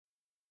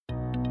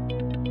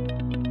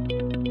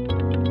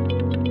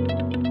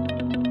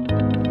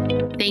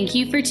Thank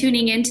you for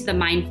tuning in to the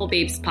Mindful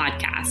Babes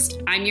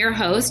podcast. I'm your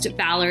host,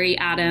 Valerie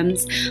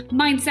Adams,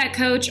 mindset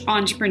coach,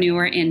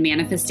 entrepreneur, and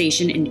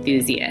manifestation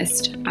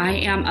enthusiast. I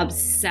am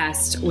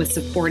obsessed with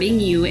supporting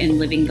you in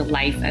living the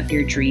life of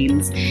your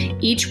dreams.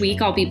 Each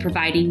week, I'll be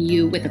providing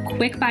you with a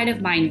quick bite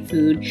of mind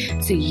food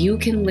so you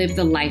can live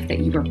the life that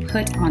you were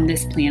put on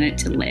this planet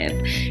to live.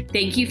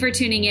 Thank you for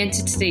tuning in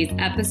to today's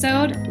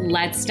episode.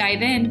 Let's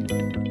dive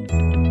in.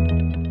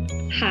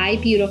 Hi,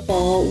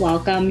 beautiful.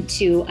 Welcome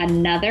to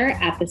another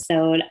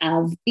episode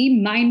of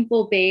the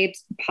Mindful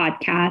Babes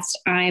podcast.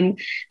 I'm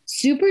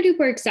super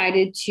duper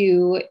excited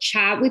to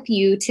chat with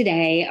you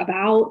today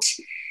about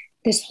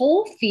this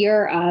whole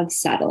fear of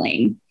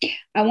settling.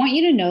 I want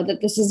you to know that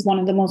this is one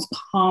of the most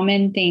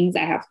common things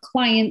I have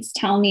clients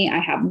tell me. I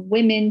have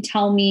women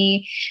tell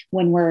me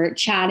when we're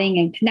chatting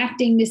and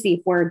connecting to see if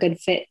we're a good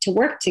fit to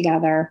work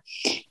together.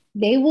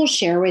 They will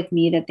share with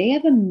me that they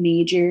have a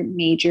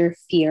major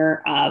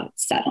fear of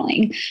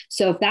settling.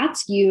 So if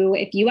that's you,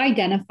 if you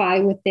identify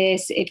with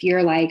this, if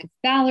you're like,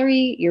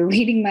 Valerie, you're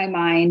reading my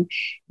mind,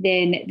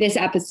 then this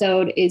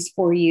episode is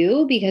for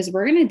you, because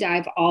we're going to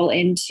dive all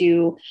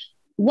into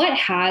what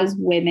has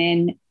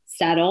women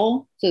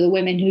settle. So the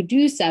women who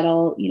do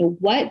settle,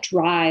 what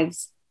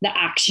drives the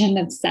action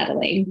of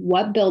settling,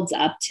 what builds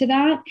up to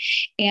that.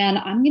 And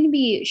I'm going to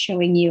be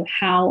showing you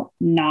how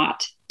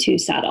not to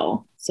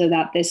settle, so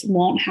that this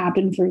won't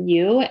happen for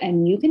you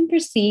and you can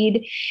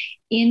proceed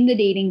in the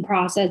dating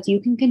process. You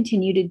can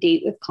continue to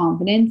date with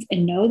confidence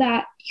and know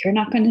that you're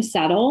not going to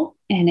settle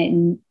and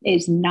it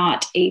is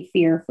not a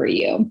fear for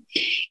you.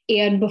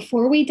 And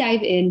before we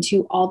dive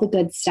into all the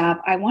good stuff,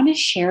 I want to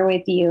share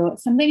with you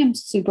something I'm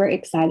super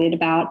excited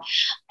about.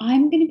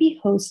 I'm going to be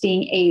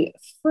hosting a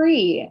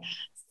free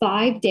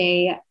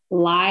 5-day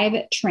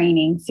live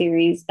training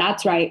series.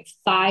 That's right,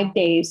 5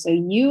 days. So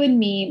you and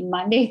me,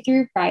 Monday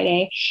through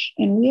Friday,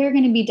 and we are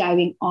going to be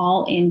diving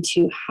all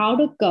into how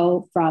to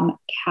go from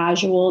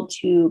casual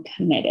to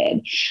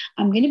committed.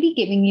 I'm going to be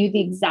giving you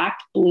the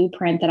exact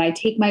blueprint that I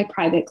take my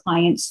private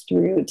clients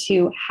through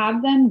to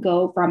have them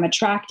go from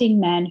attracting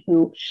men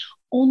who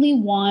only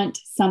want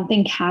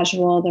something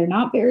casual. They're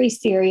not very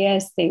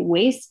serious. They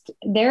waste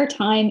their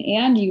time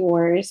and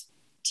yours,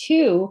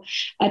 to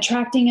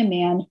attracting a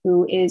man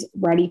who is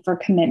ready for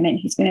commitment.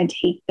 He's going to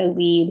take the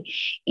lead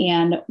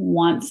and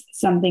wants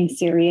something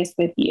serious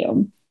with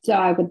you. So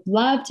I would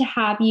love to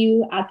have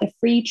you at the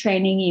free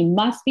training. You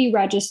must be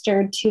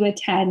registered to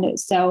attend.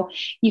 So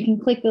you can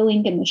click the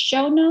link in the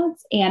show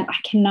notes. And I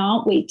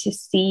cannot wait to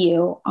see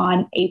you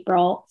on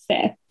April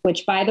 5th,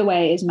 which, by the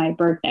way, is my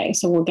birthday.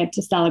 So we'll get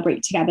to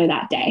celebrate together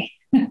that day.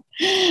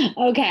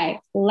 Okay,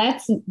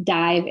 let's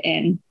dive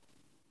in.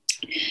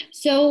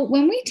 So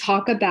when we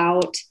talk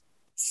about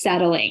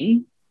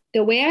settling,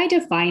 the way I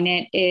define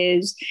it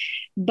is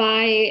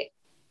by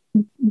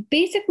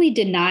basically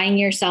denying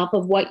yourself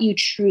of what you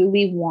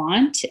truly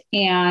want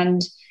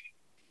and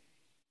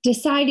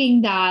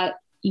deciding that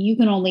you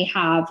can only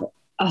have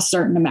a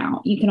certain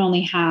amount. You can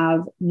only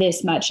have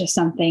this much of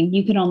something.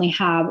 You can only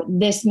have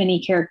this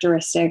many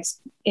characteristics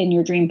in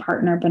your dream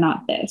partner, but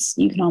not this.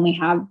 You can only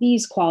have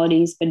these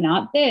qualities, but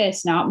not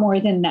this, not more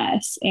than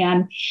this.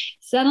 And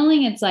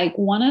settling, it's like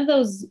one of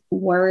those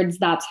words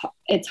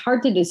it's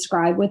hard to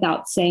describe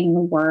without saying the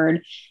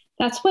word.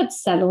 That's what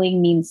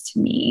settling means to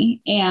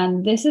me.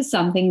 And this is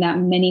something that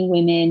many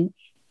women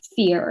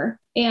fear.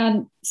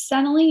 And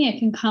settling, it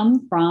can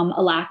come from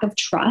a lack of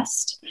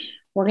trust.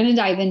 We're going to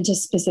dive into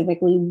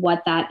specifically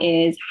what that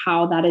is,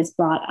 how that is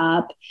brought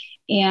up.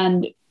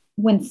 And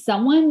when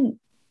someone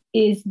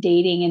is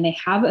dating and they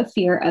have a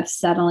fear of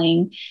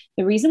settling,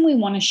 the reason we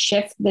want to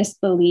shift this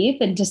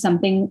belief into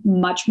something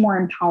much more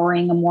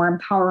empowering, a more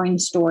empowering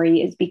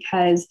story, is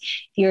because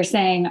if you're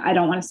saying, I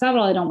don't want to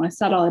settle, I don't want to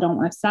settle, I don't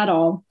want to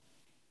settle,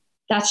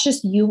 that's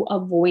just you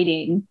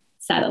avoiding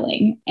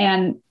settling.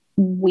 And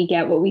we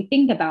get what we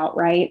think about,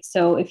 right?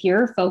 So if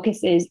your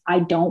focus is, I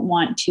don't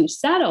want to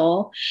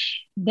settle,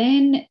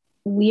 then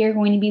we are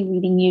going to be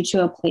leading you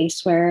to a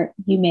place where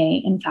you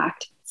may, in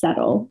fact,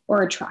 settle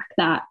or attract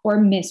that, or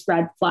miss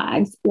red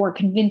flags, or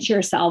convince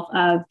yourself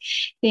of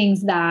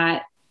things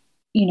that,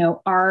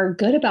 are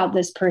good about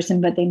this person,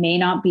 but they may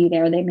not be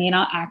there. They may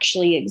not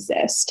actually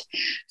exist.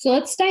 So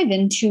let's dive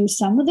into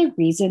some of the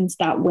reasons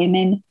that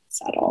women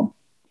settle.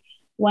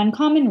 One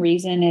common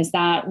reason is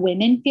that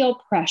women feel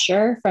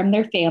pressure from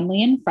their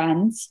family and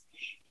friends.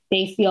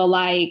 They feel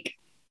like,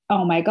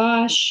 oh my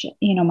gosh,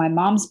 my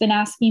mom's been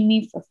asking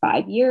me for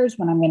 5 years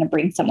when I'm going to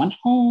bring someone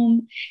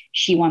home.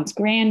 She wants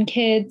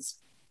grandkids.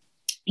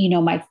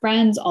 My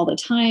friends all the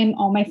time,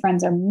 all my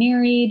friends are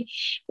married,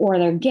 or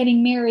they're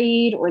getting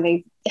married, or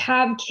they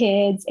have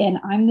kids, and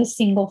I'm the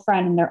single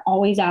friend, and they're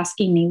always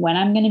asking me when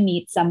I'm going to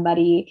meet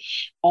somebody.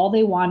 All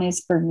they want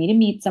is for me to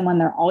meet someone.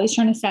 They're always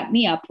trying to set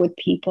me up with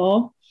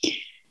people.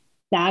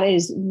 That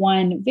is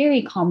one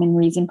very common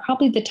reason,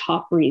 probably the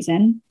top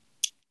reason.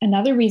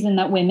 Another reason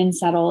that women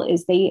settle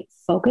is they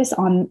focus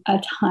on a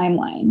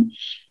timeline.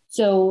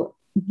 So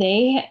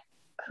they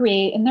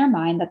create in their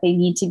mind that they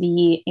need to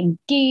be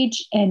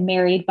engaged and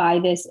married by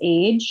this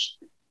age.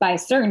 by a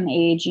certain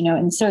age,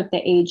 insert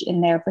the age in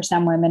there. For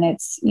some women,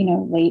 it's,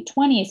 late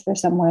 20s. For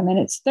some women,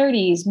 it's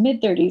 30s,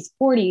 mid 30s,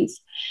 40s.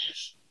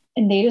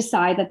 And they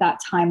decide that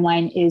that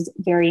timeline is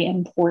very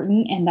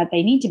important and that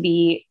they need to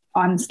be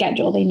on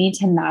schedule. They need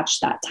to match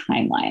that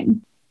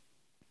timeline.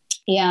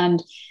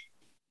 And,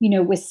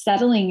 with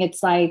settling,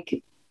 it's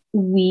like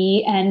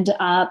we end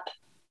up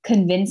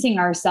convincing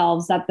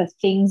ourselves that the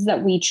things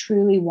that we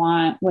truly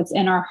want, what's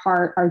in our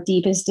heart, our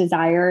deepest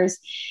desires,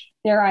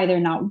 they're either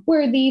not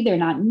worthy, they're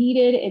not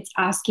needed, it's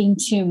asking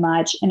too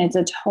much. And it's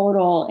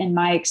in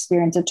my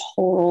experience, a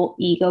total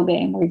ego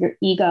game where your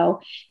ego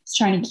is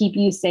trying to keep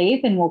you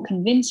safe and will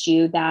convince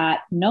you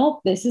that,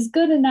 nope, this is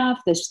good enough.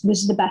 This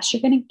is the best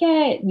you're going to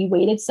get. You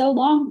waited so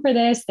long for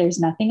this. There's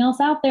nothing else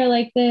out there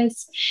like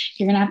this.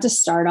 You're going to have to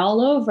start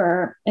all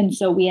over. And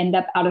so we end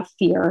up out of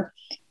fear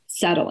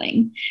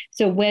settling.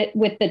 So with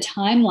the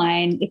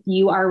timeline, if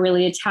you are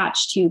really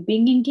attached to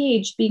being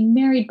engaged, being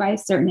married by a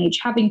certain age,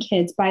 having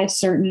kids by a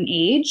certain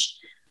age,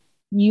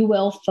 you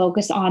will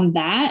focus on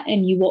that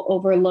and you will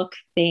overlook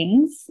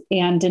things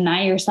and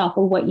deny yourself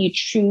of what you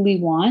truly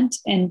want.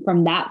 And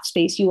from that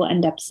space, you will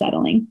end up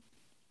settling.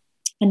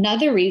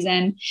 Another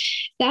reason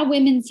that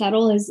women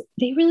settle is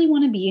they really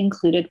want to be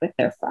included with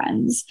their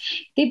friends.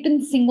 They've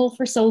been single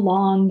for so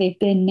long. They've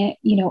been,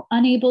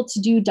 unable to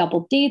do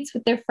double dates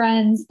with their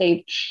friends.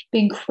 They've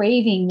been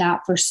craving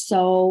that for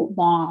so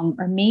long.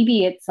 Or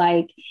maybe it's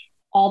like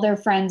all their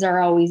friends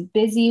are always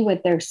busy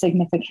with their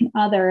significant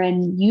other,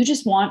 and you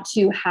just want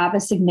to have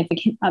a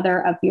significant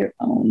other of your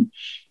own.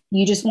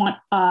 You just want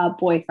a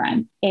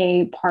boyfriend,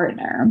 a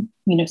partner,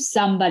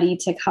 somebody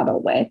to cuddle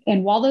with.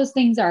 And while those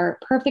things are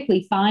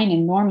perfectly fine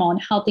and normal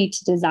and healthy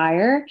to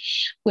desire,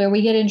 where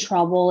we get in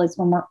trouble is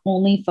when we're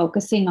only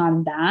focusing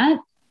on that.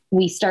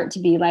 We start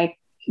to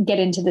get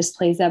into this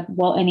place of,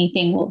 well,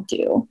 anything will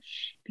do,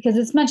 because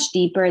it's much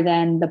deeper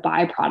than the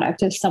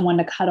byproduct of someone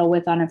to cuddle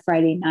with on a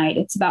Friday night.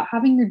 It's about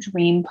having your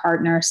dream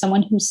partner,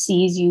 someone who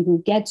sees you,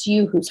 who gets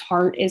you, whose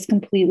heart is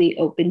completely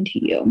open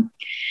to you.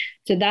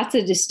 So that's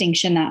a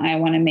distinction that I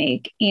want to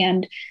make.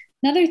 And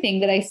another thing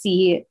that I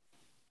see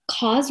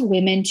cause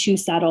women to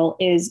settle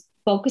is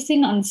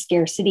focusing on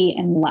scarcity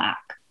and lack.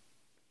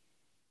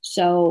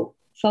 So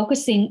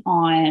focusing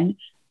on,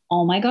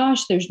 oh my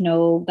gosh, there's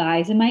no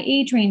guys in my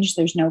age range.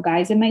 There's no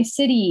guys in my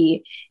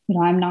city.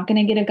 I'm not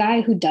going to get a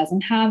guy who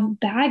doesn't have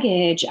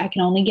baggage. I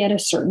can only get a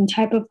certain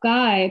type of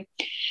guy.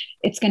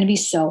 It's going to be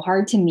so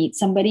hard to meet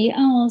somebody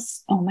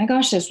else. Oh my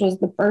gosh, this was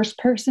the first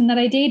person that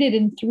I dated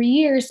in 3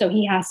 years. So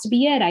he has to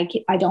be it.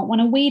 I don't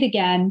want to wait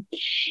again.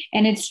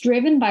 And it's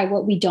driven by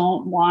what we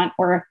don't want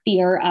or a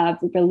fear of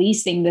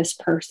releasing this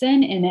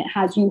person. And it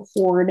has you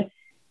hoard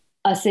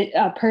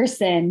a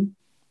person,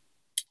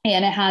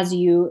 and it has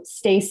you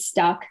stay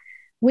stuck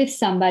with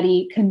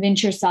somebody,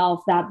 convince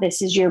yourself that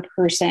this is your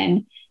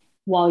person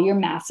while you're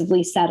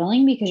massively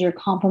settling because you're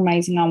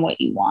compromising on what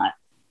you want.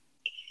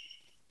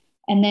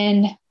 And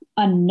then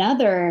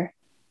another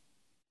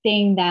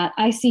thing that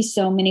I see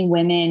so many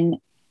women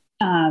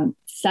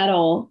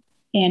settle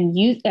and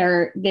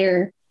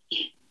I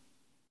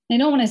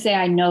don't want to say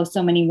I know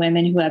so many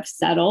women who have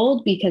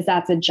settled, because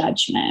that's a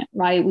judgment,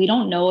 right? We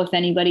don't know if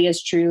anybody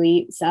has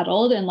truly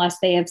settled unless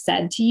they have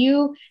said to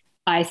you,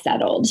 I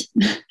settled.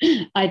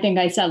 I think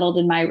I settled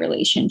in my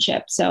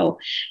relationship. So,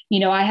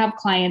 I have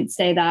clients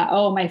say that,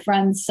 oh, my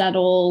friends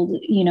settled,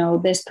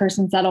 this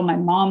person settled, my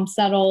mom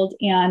settled.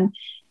 And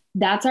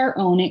that's our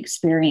own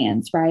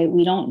experience, right?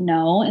 We don't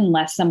know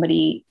unless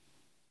somebody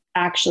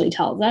actually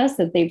tells us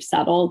that they've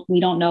settled.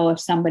 We don't know if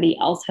somebody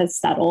else has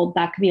settled.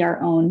 That could be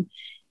our own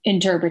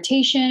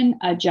interpretation,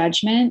 a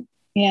judgment.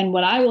 And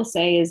what I will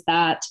say is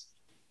that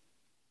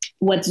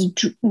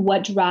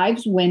what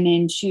drives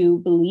women to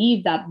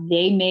believe that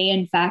they may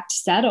in fact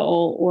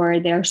settle,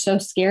 or they're so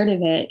scared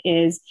of it,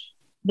 is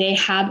they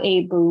have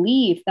a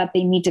belief that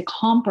they need to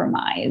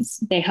compromise.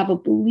 They have a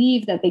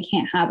belief that they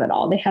can't have it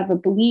all. They have a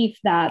belief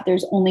that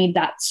there's only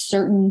that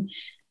certain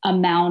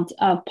amount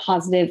of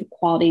positive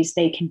qualities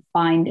they can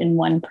find in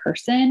one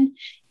person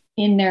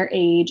in their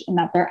age, and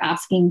that they're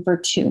asking for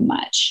too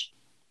much.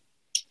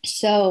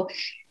 So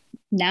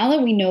now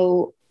that we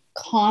know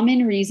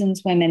common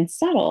reasons women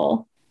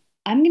settle,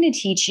 I'm going to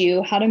teach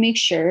you how to make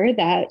sure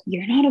that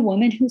you're not a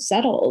woman who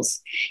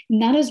settles.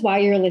 And that is why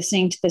you're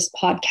listening to this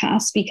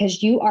podcast,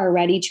 because you are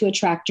ready to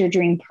attract your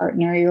dream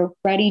partner. You're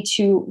ready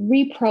to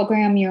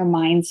reprogram your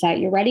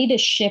mindset. You're ready to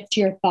shift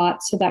your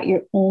thoughts so that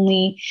you're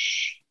only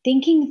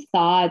thinking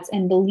thoughts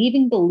and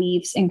believing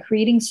beliefs and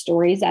creating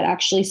stories that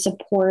actually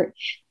support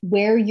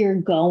where you're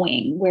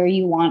going, where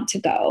you want to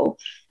go,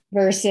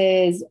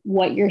 versus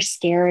what you're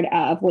scared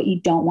of, what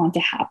you don't want to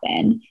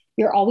happen.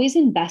 You're always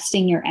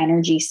investing your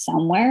energy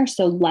somewhere.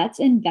 So let's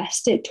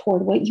invest it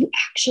toward what you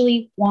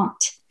actually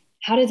want.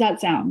 How does that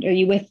sound? Are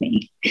you with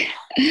me?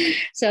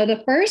 So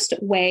the first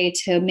way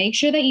to make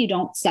sure that you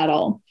don't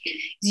settle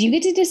is you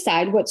get to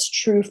decide what's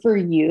true for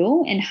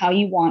you and how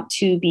you want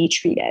to be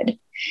treated.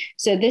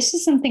 So this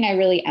is something I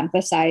really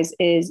emphasize,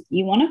 is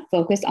you want to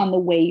focus on the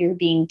way you're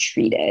being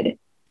treated.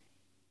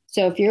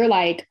 So if you're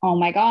like, oh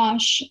my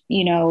gosh,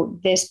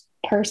 this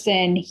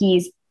person.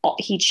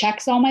 He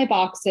checks all my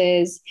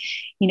boxes.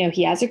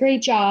 He has a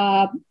great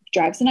job,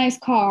 drives a nice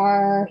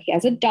car, he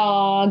has a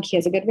dog, he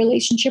has a good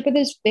relationship with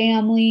his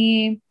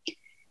family.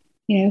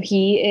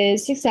 He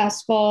is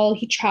successful,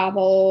 he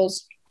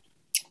travels,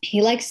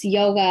 he likes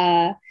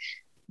yoga,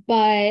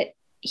 but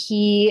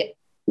he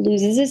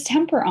loses his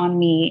temper on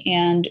me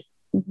and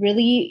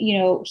really,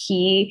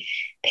 he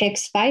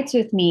picks fights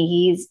with me.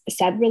 He's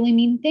said really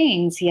mean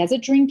things. He has a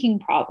drinking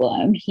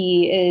problem.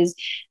 He is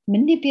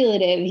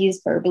manipulative.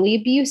 He's verbally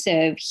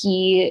abusive.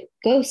 He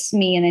ghosts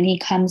me and then he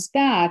comes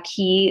back.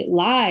 He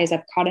lies.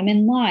 I've caught him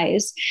in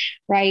lies,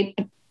 right?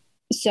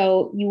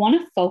 So you want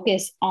to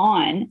focus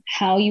on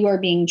how you are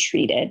being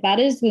treated. That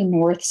is the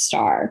North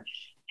Star.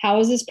 How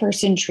is this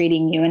person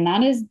treating you? And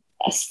that is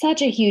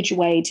such a huge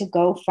way to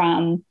go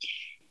from,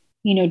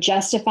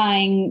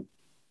 justifying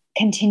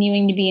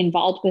continuing to be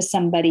involved with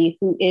somebody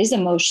who is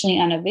emotionally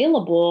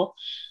unavailable.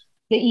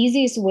 The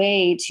easiest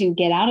way to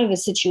get out of a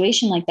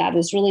situation like that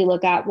is really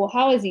look at, well,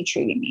 how is he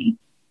treating me?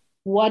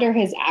 What are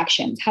his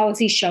actions? How is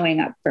he showing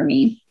up for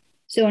me?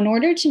 So in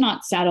order to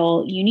not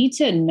settle, you need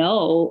to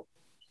know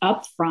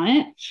up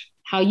front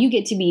how you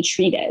get to be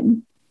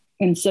treated.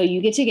 And so you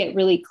get to get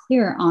really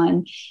clear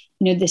on,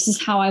 this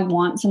is how I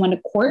want someone to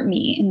court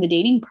me in the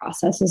dating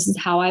process. This is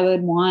how I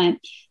would want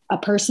a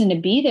person to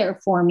be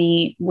there for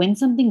me when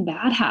something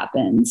bad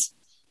happens.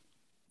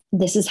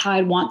 This is how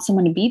I want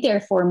someone to be there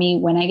for me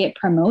when I get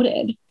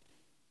promoted,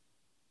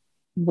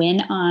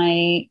 when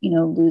I,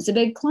 lose a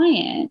big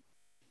client,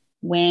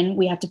 when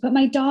we have to put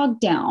my dog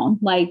down.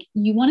 Like,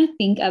 you want to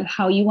think of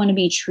how you want to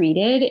be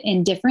treated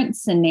in different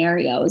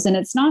scenarios. And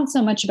it's not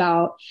so much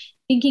about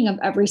thinking of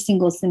every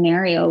single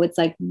scenario. It's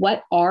like,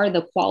 what are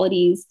the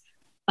qualities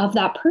of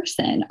that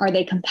person? Are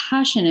they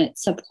compassionate,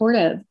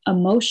 supportive,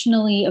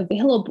 emotionally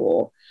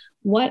available?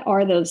 What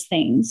are those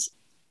things?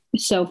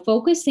 So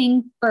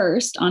focusing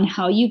first on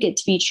how you get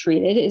to be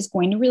treated is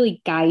going to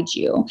really guide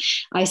you.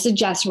 I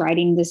suggest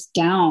writing this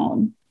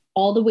down,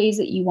 all the ways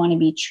that you want to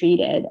be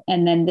treated.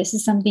 And then this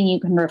is something you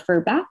can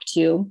refer back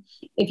to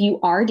if you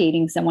are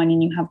dating someone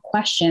and you have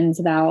questions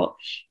about,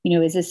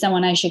 is this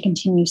someone I should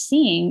continue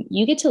seeing?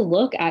 You get to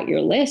look at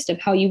your list of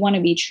how you want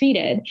to be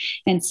treated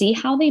and see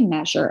how they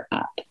measure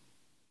up.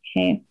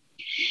 Okay.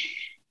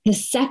 The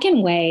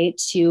second way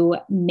to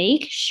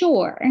make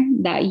sure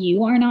that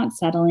you are not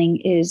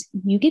settling is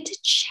you get to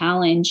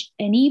challenge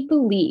any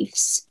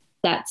beliefs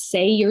that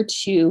say you're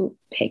too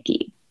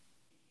picky.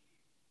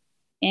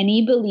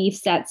 Any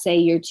beliefs that say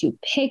you're too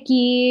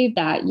picky,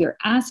 that you're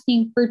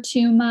asking for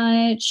too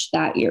much,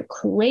 that you're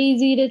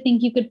crazy to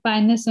think you could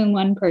find this in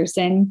one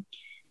person.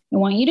 I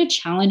want you to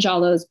challenge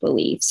all those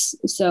beliefs.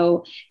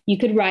 So you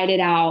could write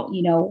it out,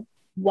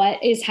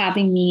 what is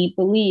having me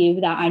believe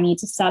that I need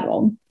to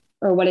settle?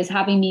 Or what is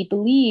having me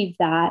believe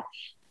that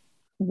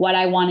what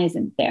I want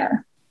isn't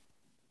there?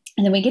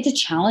 And then we get to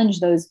challenge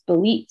those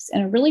beliefs.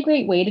 And a really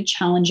great way to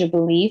challenge a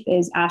belief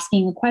is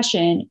asking the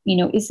question,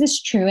 is this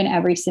true in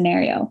every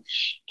scenario?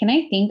 Can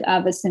I think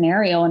of a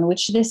scenario in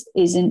which this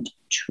isn't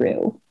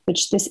true,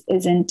 which this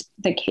isn't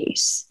the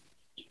case?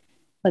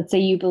 Let's say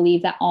you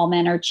believe that all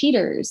men are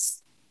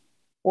cheaters,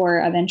 or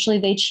eventually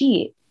they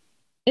cheat.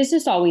 Is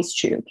this always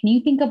true? Can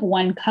you think of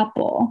one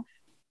couple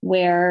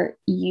where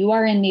you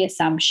are in the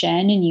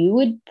assumption and you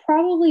would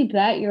probably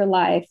bet your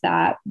life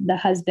that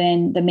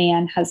the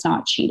man has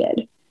not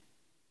cheated?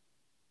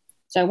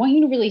 So I want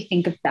you to really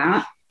think of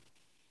that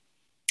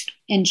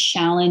and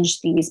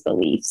challenge these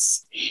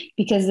beliefs,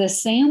 because the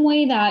same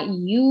way that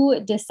you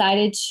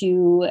decided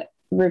to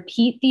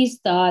repeat these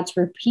thoughts,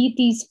 repeat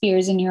these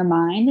fears in your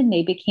mind, and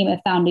they became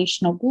a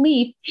foundational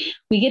belief,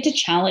 we get to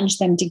challenge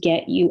them to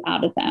get you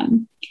out of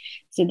them.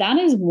 So that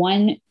is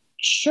one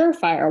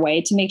surefire way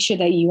to make sure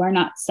that you are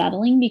not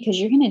settling, because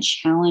you're going to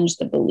challenge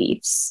the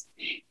beliefs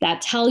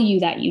that tell you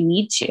that you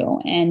need to.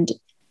 And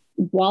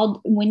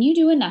when you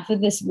do enough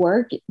of this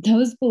work,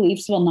 those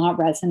beliefs will not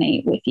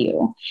resonate with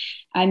you.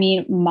 I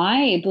mean,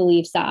 my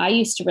beliefs that I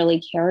used to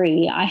really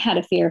carry, I had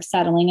a fear of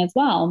settling as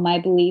well. My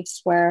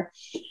beliefs were,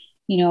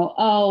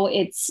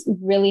 it's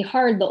really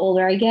hard the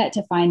older I get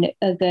to find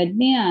a good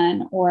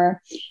man,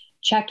 or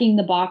checking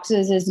the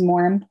boxes is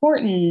more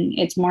important.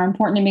 It's more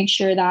important to make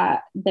sure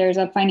that there's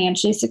a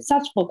financially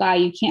successful guy.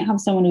 You can't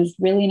have someone who's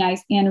really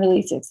nice and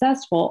really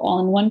successful all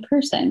in one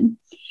person.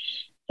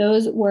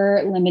 Those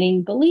were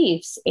limiting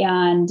beliefs.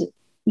 And,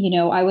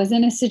 I was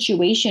in a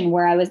situation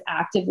where I was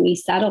actively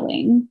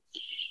settling.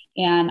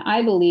 And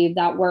I believe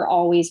that we're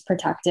always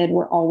protected.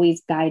 We're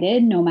always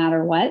guided no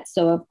matter what.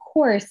 So of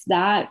course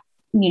that,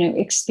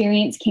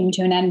 experience came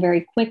to an end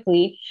very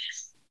quickly.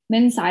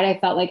 Inside, I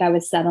felt like I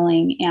was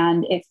settling,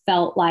 and it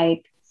felt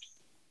like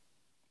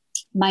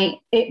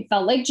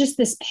just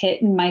this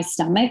pit in my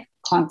stomach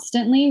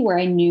constantly, where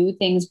I knew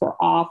things were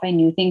off. I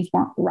knew things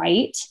weren't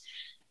right,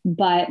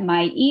 but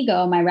my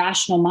ego, my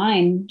rational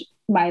mind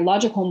my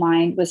logical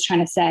mind was trying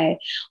to say,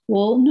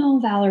 well, no,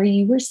 Valerie,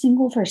 you were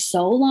single for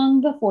so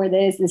long before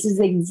this. This is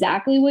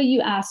exactly what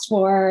you asked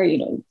for.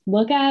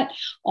 Look at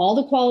all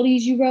the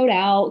qualities you wrote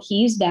out.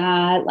 He's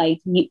that.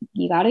 Like,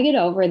 you got to get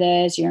over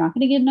this. You're not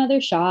going to get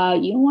another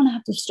shot. You don't want to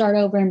have to start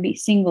over and be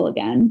single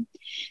again.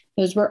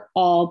 Those were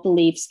all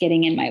beliefs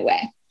getting in my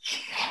way.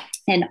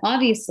 And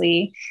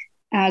obviously,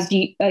 as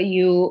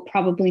you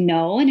probably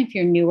know, and if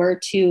you're newer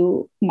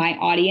to my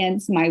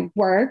audience, my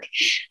work,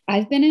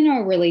 I've been in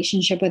a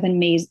relationship with an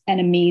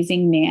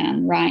amazing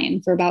man,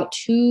 Ryan, for about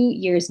 2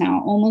 years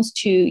now, almost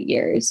 2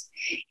 years.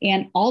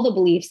 And all the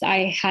beliefs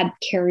I had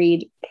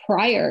carried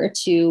prior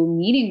to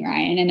meeting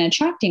Ryan and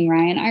attracting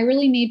Ryan, I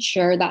really made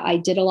sure that I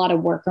did a lot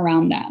of work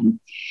around them,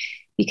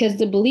 because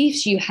the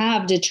beliefs you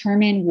have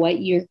determine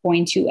what you're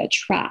going to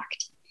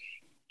attract.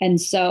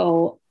 And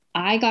so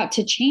I got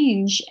to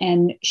change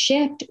and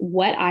shift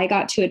what I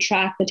got to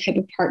attract, the type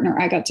of partner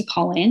I got to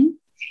call in.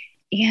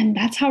 And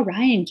that's how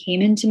Ryan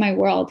came into my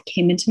world,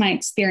 came into my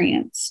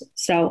experience.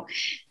 So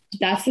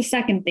that's the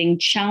second thing.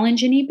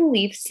 Challenge any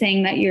beliefs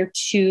saying that you're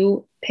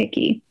too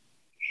picky.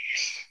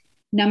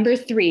 Number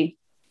 3,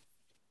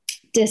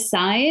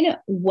 decide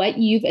what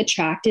you've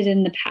attracted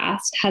in the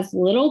past has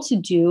little to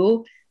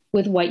do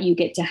with what you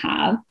get to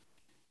have.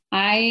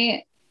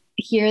 I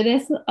hear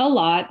this a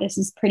lot. This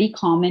is pretty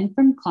common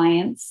from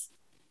clients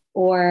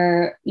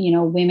or,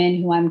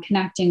 women who I'm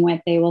connecting with.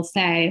 They will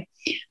say,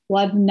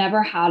 well, I've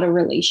never had a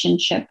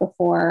relationship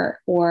before,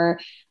 or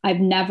I've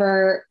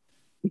never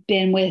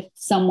been with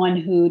someone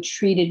who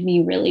treated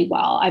me really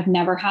well. I've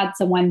never had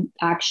someone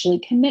actually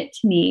commit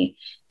to me.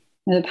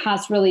 In the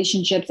past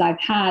relationships I've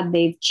had,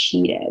 they've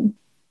cheated,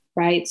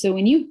 right? So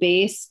when you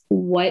base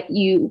what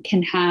you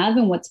can have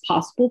and what's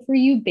possible for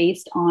you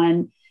based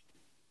on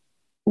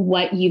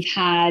what you've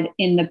had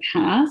in the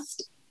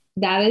past,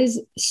 that is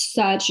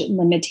such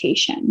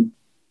limitation.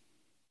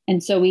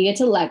 And so we get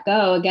to let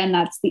go. Again,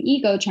 that's the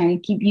ego trying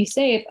to keep you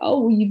safe.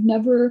 Oh, you've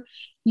never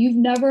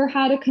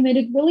had a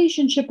committed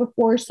relationship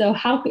before. So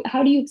how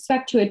do you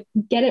expect to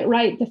get it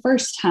right the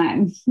first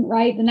time,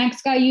 right? The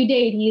next guy you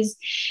date, he's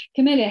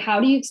committed. How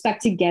do you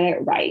expect to get it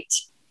right?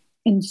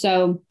 And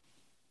so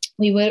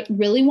we would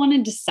really want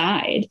to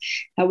decide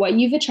that what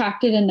you've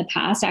attracted in the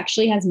past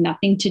actually has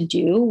nothing to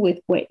do with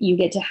what you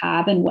get to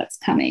have and what's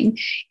coming.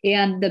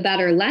 And the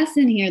better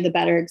lesson here, the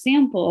better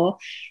example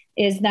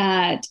is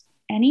that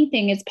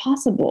anything is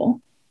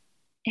possible.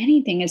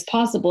 Anything is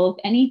possible.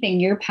 If anything,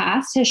 your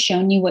past has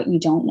shown you what you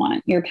don't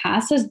want. Your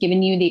past has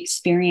given you the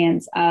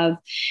experience of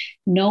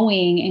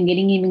knowing and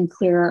getting even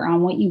clearer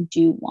on what you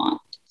do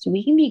want. So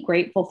we can be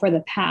grateful for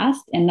the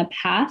past, and the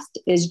past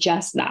is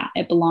just that.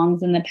 It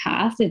belongs in the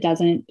past. It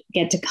doesn't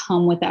get to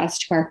come with us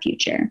to our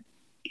future.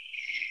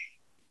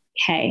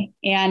 Okay.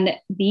 And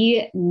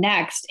the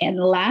next and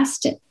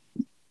last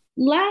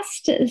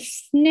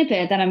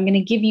snippet that I'm going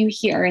to give you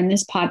here in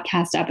this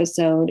podcast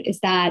episode is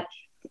that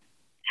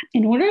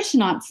in order to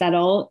not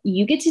settle,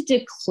 you get to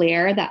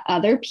declare that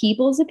other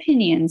people's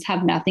opinions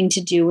have nothing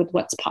to do with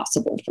what's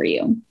possible for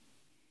you.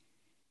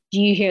 Do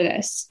you hear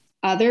this?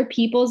 Other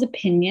people's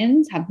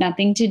opinions have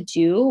nothing to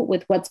do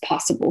with what's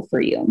possible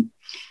for you.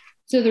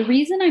 So the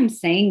reason I'm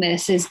saying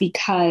this is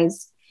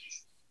because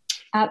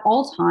at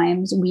all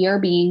times we are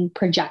being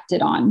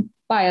projected on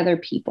by other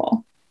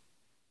people,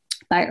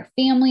 by our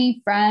family,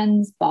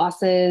 friends,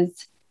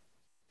 bosses.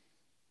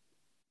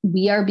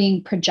 We are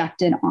being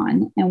projected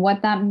on. And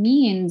what that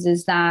means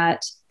is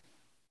that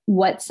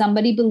what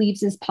somebody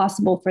believes is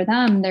possible for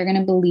them, they're going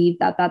to believe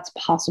that that's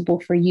possible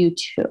for you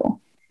too.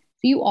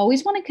 So you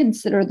always want to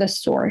consider the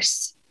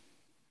source.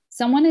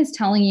 Someone is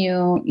telling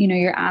you,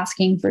 you're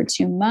asking for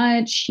too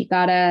much. You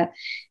gotta,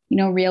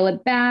 reel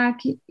it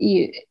back. Do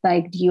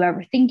you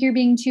ever think you're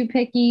being too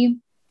picky?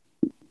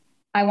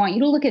 I want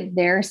you to look at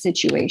their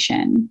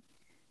situation.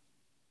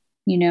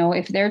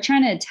 If they're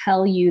trying to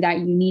tell you that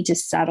you need to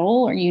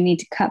settle or you need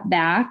to cut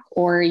back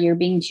or you're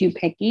being too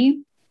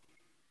picky,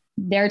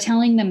 they're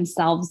telling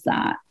themselves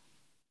that.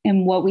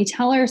 And what we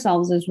tell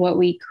ourselves is what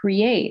we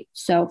create.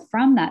 So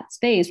from that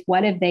space,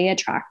 what have they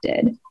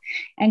attracted?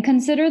 And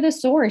consider the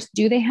source.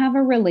 Do they have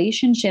a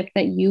relationship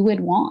that you would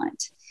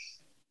want?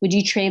 Would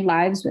you trade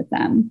lives with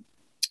them?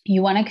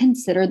 You want to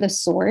consider the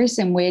source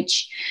in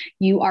which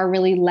you are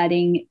really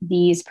letting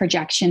these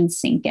projections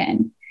sink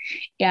in.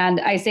 And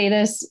I say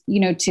this,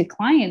 to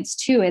clients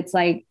too. It's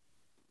like,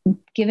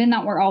 given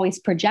that we're always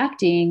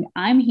projecting,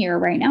 I'm here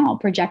right now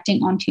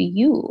projecting onto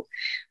you.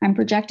 I'm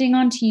projecting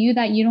onto you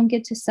that you don't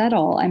get to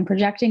settle. I'm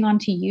projecting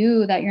onto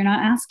you that you're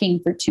not asking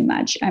for too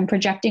much. I'm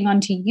projecting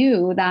onto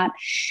you that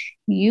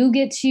you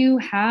get to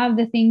have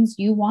the things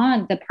you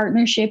want, the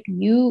partnership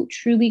you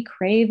truly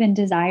crave and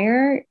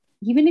desire,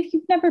 even if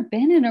you've never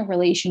been in a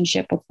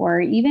relationship before,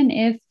 even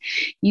if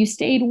you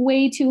stayed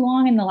way too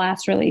long in the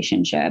last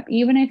relationship,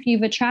 even if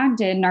you've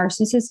attracted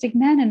narcissistic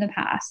men in the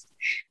past.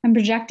 I'm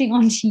projecting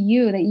onto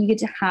you that you get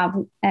to have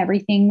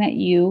everything that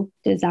you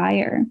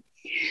desire.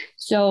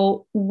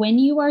 So when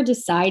you are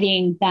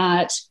deciding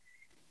that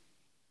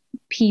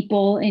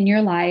people in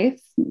your life,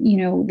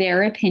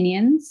 their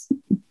opinions,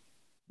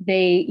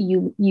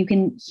 you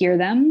can hear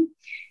them.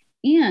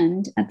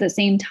 And at the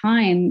same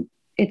time,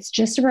 it's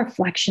just a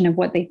reflection of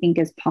what they think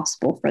is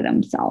possible for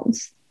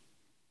themselves.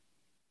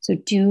 So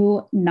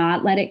do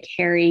not let it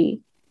carry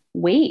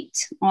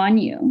weight on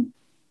you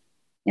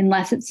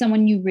unless it's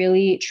someone you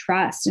really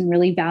trust and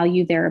really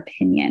value their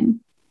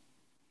opinion.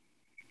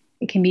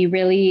 It can be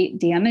really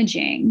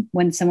damaging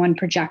when someone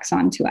projects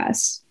onto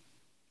us.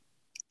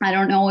 I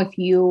don't know if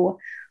you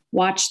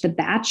watch The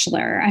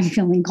Bachelor. I'm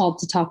feeling called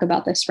to talk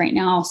about this right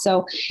now.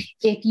 So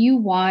if you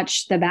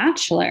watch The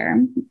Bachelor,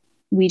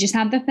 we just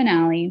had the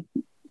finale.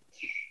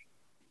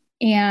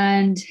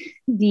 And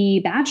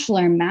the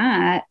Bachelor,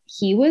 Matt,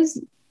 he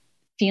was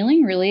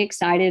feeling really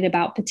excited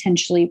about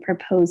potentially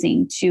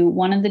proposing to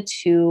one of the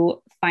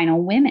two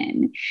final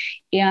women.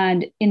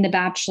 And in The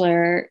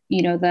Bachelor,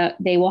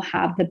 they will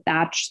have the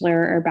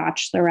Bachelor or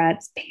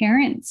Bachelorette's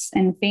parents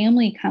and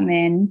family come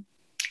in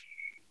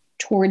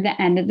toward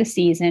the end of the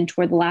season,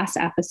 toward the last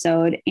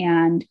episode.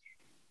 And,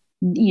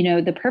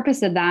 the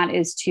purpose of that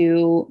is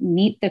to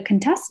meet the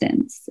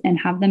contestants and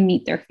have them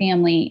meet their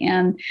family.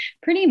 And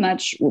pretty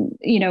much,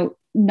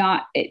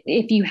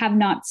 if you have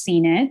not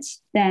seen it,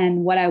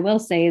 then what I will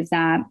say is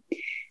that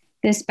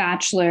this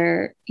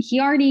Bachelor, he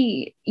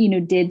already,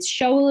 did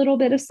show a little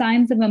bit of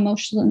signs of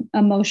emotional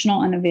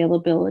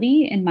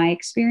unavailability in my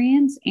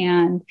experience.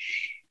 And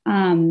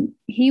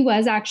he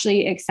was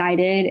actually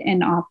excited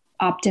and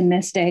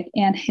optimistic.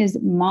 And his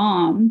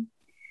mom,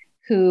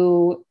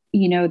 who,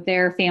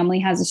 their family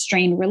has a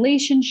strained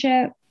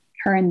relationship,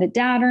 her and the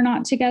dad are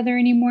not together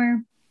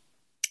anymore,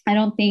 I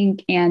don't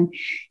think. And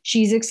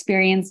she's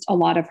experienced a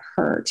lot of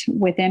hurt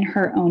within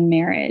her own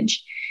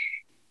marriage.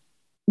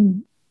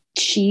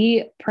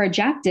 She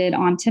projected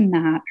onto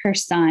Matt, her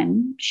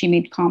son. She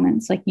made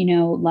comments like,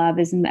 love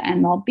isn't the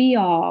end all be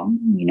all.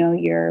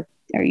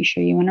 Are you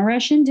sure you want to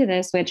rush into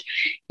this? Which,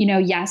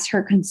 yes,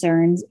 her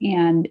concerns.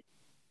 And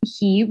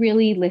he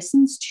really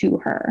listens to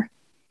her.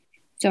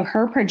 So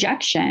her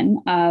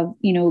projection of,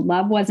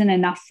 love wasn't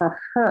enough for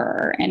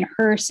her and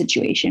her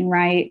situation,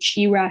 right?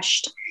 She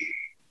rushed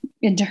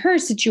into her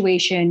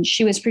situation.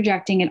 She was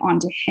projecting it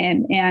onto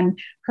him, and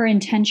her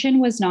intention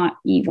was not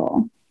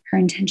evil. Her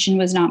intention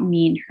was not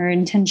mean. Her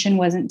intention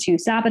wasn't to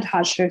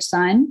sabotage her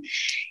son.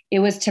 It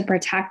was to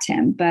protect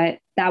him. But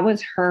that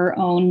was her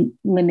own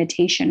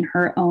limitation,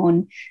 her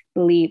own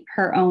belief,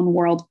 her own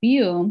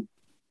worldview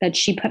that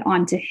she put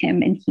onto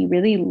him. And he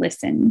really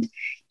listened.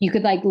 You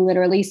could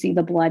literally see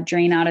the blood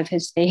drain out of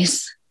his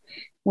face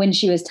when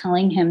she was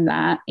telling him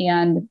that,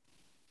 and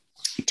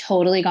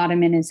totally got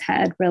him in his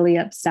head, really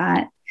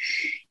upset.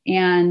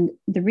 And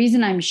the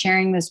reason I'm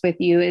sharing this with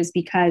you is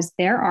because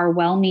there are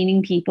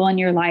well-meaning people in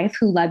your life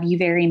who love you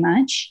very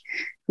much,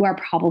 who are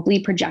probably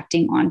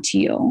projecting onto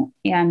you.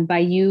 And by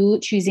you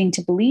choosing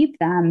to believe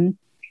them,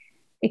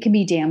 it can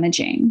be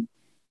damaging.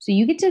 So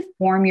you get to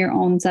form your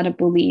own set of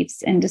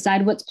beliefs and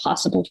decide what's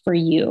possible for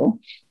you.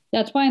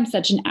 That's why I'm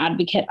such an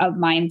advocate of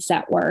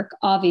mindset work.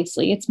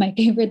 Obviously, it's my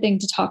favorite thing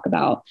to talk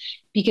about,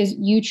 because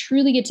you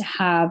truly get to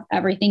have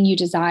everything you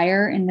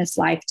desire in this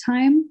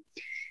lifetime.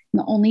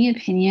 The only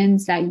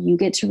opinions that you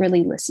get to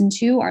really listen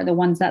to are the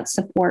ones that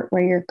support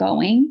where you're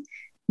going,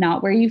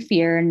 not where you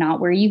fear, not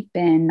where you've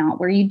been, not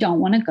where you don't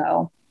want to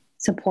go.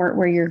 Support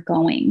where you're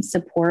going,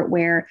 support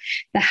where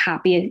the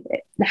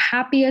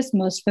happiest,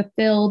 most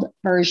fulfilled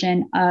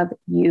version of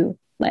you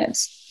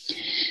lives.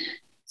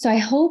 So I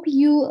hope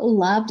you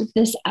loved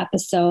this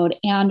episode,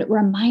 and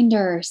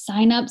reminder,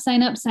 sign up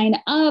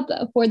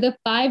for the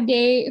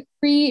 5-day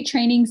free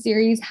training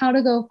series, How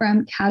to Go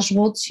from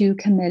Casual to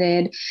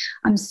Committed.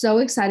 I'm so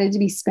excited to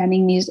be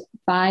spending these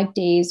 5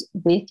 days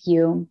with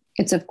you.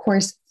 It's, of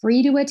course,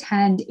 free to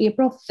attend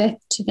April 5th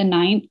to the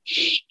 9th.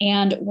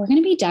 And we're going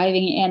to be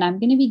diving in. I'm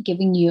going to be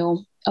giving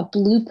you a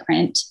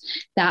blueprint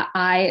that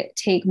I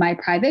take my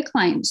private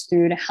clients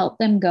through to help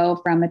them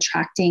go from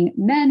attracting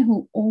men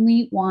who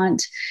only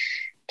want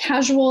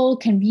casual,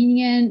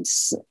 convenient,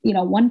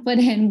 1 foot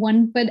in,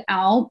 1 foot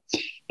out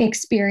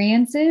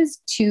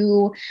experiences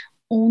to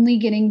only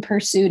getting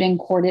pursued and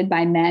courted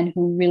by men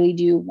who really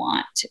do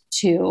want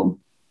to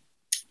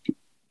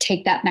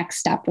take that next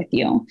step with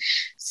you.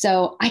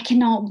 So I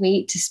cannot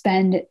wait to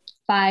spend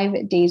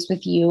 5 days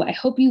with you. I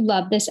hope you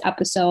love this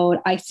episode.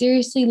 I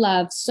seriously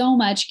love so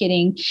much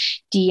getting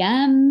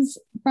DMs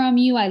from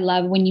you. I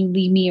love when you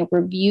leave me a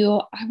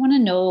review. I want to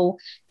know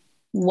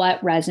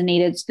what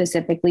resonated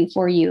specifically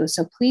for you.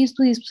 So please,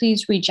 please,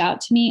 please reach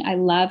out to me. I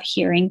love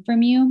hearing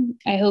from you.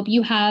 I hope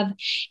you have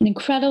an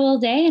incredible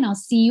day, and I'll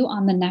see you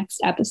on the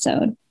next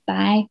episode.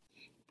 Bye.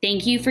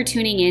 Thank you for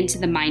tuning in to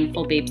the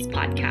Mindful Babes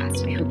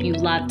podcast. I hope you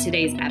loved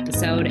today's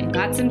episode and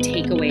got some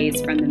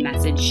takeaways from the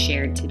message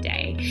shared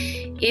today.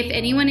 If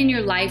anyone in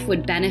your life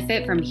would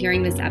benefit from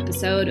hearing this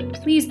episode,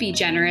 please be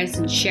generous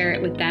and share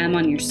it with them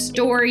on your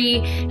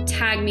story.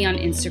 Tag me on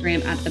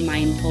Instagram at The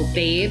Mindful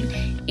Babe.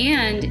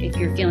 And if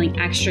you're feeling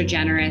extra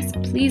generous,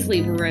 please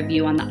leave a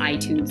review on the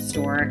iTunes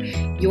store.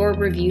 Your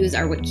reviews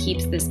are what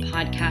keeps this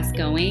podcast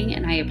going,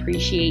 and I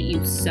appreciate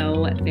you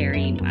so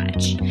very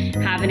much.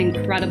 Have an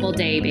incredible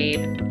day,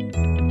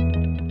 babe.